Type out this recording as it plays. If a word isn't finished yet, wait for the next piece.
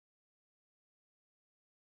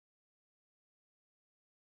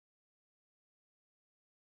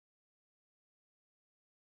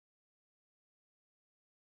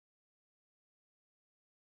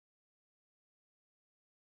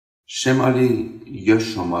شمالی یا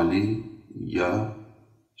شمالی یا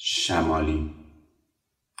شمالی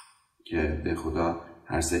که به خدا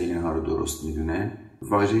هر سه اینها رو درست میدونه،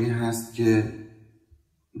 واژه‌ای هست که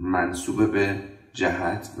منسوب به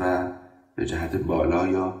جهت و به جهت بالا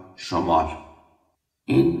یا شمال.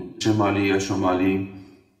 این شمالی یا شمالی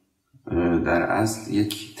در اصل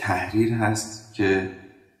یک تحریر هست که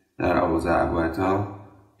در آواز ابوعطا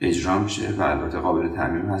اجرا میشه و البته قابل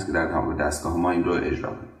تعمیم هست که در تمام دستگاه ما این رو اجرا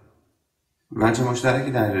کنیم. وجه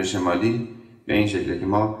مشترک تحریر شمالی به این شکله که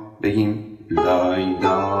ما بگیم دای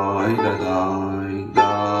دای دای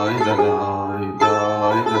دای دای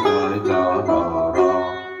دای دای دای دای.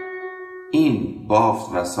 این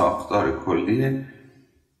بافت و ساختار کلی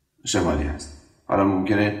شمالی هست. حالا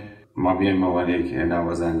ممکنه ما بیایم به عنوان یک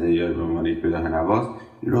نوازنده یا به عنوان یک بداهه نواز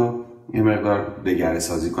این رو یه مقدار دگره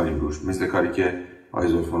سازی کنیم روش، مثل کاری که آقای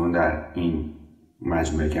ذوالفنون در این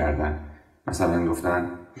مجموعه کردن. مثلا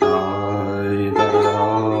گفتن دای دای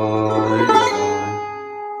دای،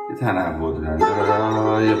 یه تنوع دادن،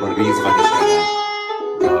 یه بار ریز قاطش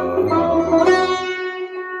کردن،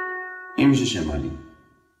 این میشه شمالی.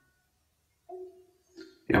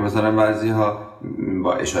 یا مثلا بعضی ها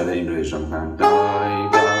با اشاره این رو اجرا میکنن دای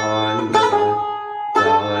دای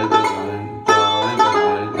دای دای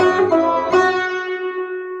دای دای دای.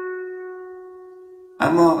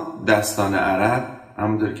 اما دستان العرب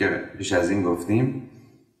همونطور که پیش از این گفتیم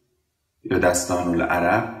یا دستان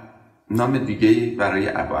العرب نام دیگه‌ای برای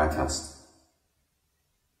ابوعطا است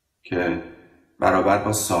که برابر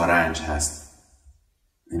با سارنج هست.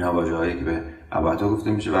 اینا واژه‌هایی که به ابوعطا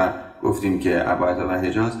گفته میشه و گفتیم که ابوعطا و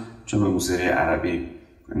حجاز چون به موسیقی عربی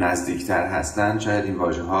نزدیکتر هستند شاید این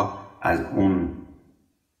واژه‌ها از اون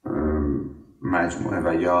مجموعه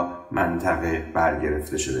و یا منطقه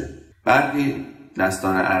برگرفته شده. برخی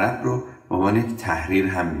دستان العرب رو به عنوان یک تحریر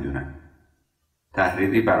هم میدونن،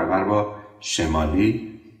 تحریری برابر با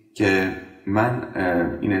شمالی که من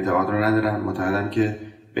این اعتقاد رو ندارم. معتقدم که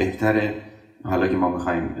بهتره حالا که ما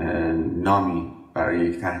میخوایم نامی برای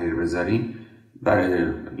یک تحریر بذاریم،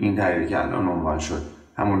 برای این تحریری که الان عنوان شد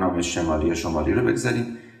همون نام شمالی یا شمالی رو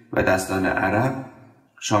بگذاریم و دستان العرب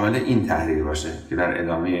شامل این تحریر باشه که در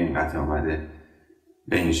ادامه این قطعه اومده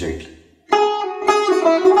به این شکل.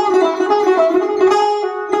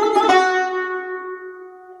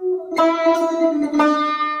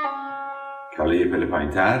 که حالا یه پله پایین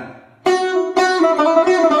تر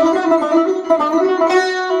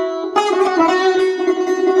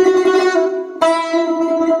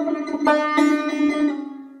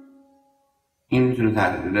این میتونه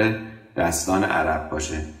تحریر دستان العرب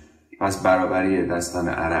باشه. پس برابری دستان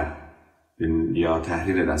العرب یا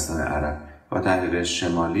تحریر دستان العرب با تحریر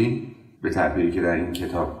شمالی به تعبیری که در این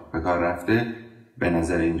کتاب به کار رفته به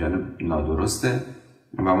نظر این جانب نادرسته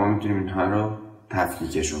و ما میتونیم اینها رو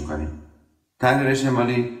تفکیکشون کنیم. تحریر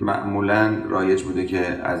شمالی معمولا رایج بوده که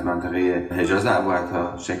از منطقه حجاز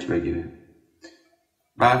ابوعطا شکل بگیره.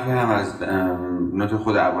 برخی هم از نوت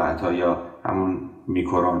خود ابوعطا یا همون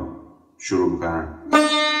میکرون شروع میکنن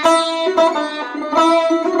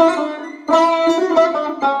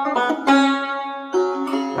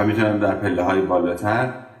و میتونن در پله های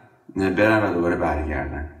بالاتر برن و دوباره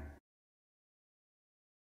برگردن.